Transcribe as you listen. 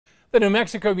The New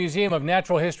Mexico Museum of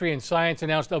Natural History and Science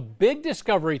announced a big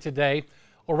discovery today,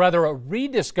 or rather a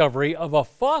rediscovery of a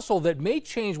fossil that may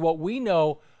change what we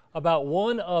know about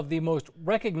one of the most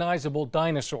recognizable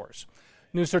dinosaurs.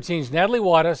 News 13's Natalie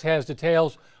Wattis has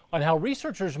details on how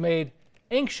researchers made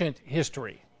ancient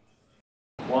history.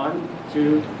 1,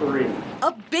 2, 3.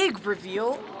 A big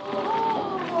reveal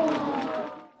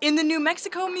in the New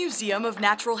Mexico Museum of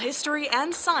Natural History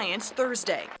and Science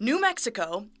Thursday. New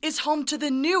Mexico is home to the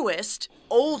newest,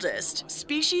 oldest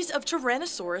species of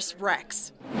Tyrannosaurus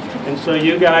rex. And so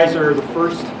you guys are the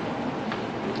first,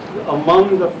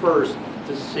 among the first,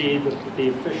 to see the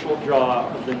official jaw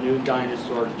of the new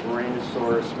dinosaur,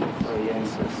 Tyrannosaurus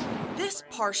praeensis. This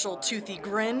partial toothy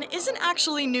grin isn't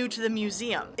actually new to the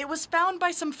museum. It was found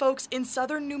by some folks in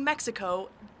southern New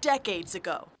Mexico decades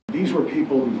ago. These were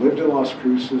people who lived in Las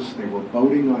Cruces. They were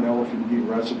boating on Elephant Butte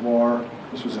Reservoir.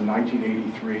 This was in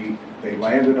 1983. They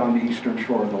landed on the eastern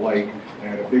shore of the lake and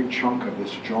had a big chunk of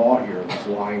this jaw here that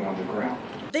was lying on the ground.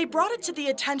 They brought it to the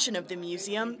attention of the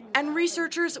museum, and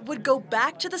researchers would go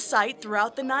back to the site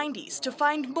throughout the 90s to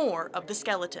find more of the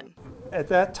skeleton. At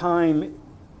that time,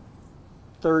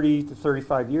 30 to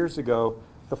 35 years ago,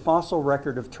 the fossil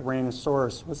record of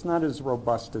Tyrannosaurus was not as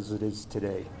robust as it is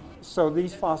today. So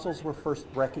these fossils were first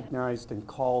recognized and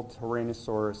called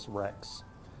Tyrannosaurus rex.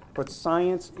 But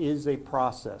science is a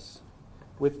process.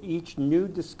 With each new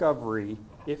discovery,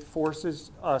 it forces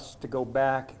us to go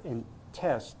back and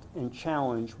test and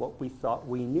challenge what we thought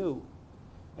we knew.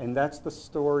 And that's the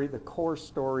story, the core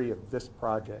story of this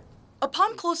project.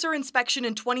 Upon closer inspection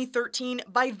in 2013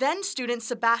 by then-student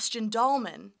Sebastian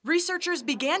Dahlman, researchers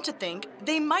began to think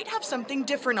they might have something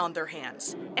different on their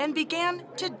hands and began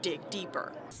to dig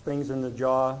deeper. There's things in the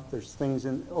jaw, there's things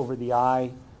over the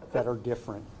eye that are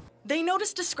different. They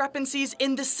noticed discrepancies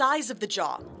in the size of the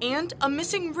jaw and a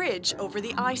missing ridge over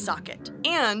the eye socket.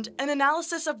 And an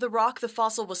analysis of the rock the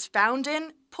fossil was found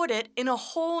in put it in a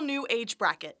whole new age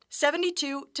bracket,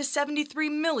 72 to 73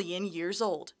 million years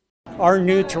old. Our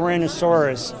new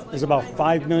Tyrannosaurus is about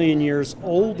 5 million years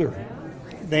older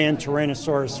than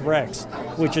Tyrannosaurus rex,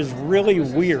 which is really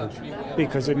weird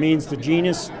because it means the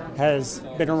genus has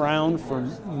been around for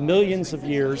millions of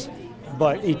years,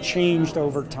 but it changed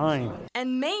over time.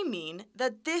 And may mean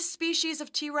that this species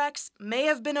of T-Rex may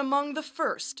have been among the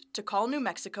first to call New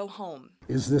Mexico home.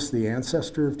 Is this the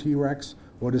ancestor of T-Rex?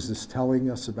 What is this telling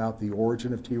us about the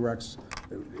origin of T-Rex?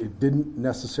 It didn't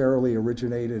necessarily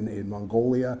originate in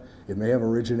Mongolia. It may have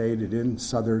originated in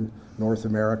southern North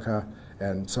America.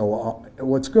 And so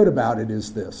what's good about it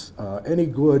is this. Any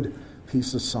good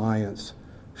piece of science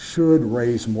should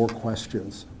raise more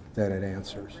questions than it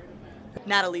answers.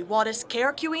 Natalie Wattis,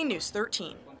 KRQE News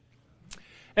 13.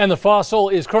 And the fossil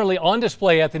is currently on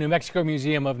display at the New Mexico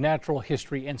Museum of Natural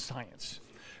History and Science.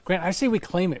 Grant, I say we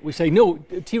claim it. We say, no,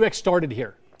 T-Rex started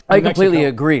here. I completely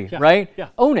agree, yeah. right? Yeah.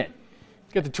 Own it.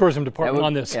 Get the tourism department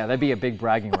on this. Yeah, that'd be a big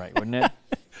bragging right, wouldn't it?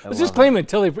 Let's just claim it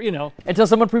until they, until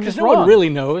someone proves us no wrong. one really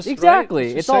knows. Exactly.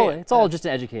 Right? It's all just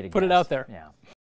to educate. Put it out there. Yeah.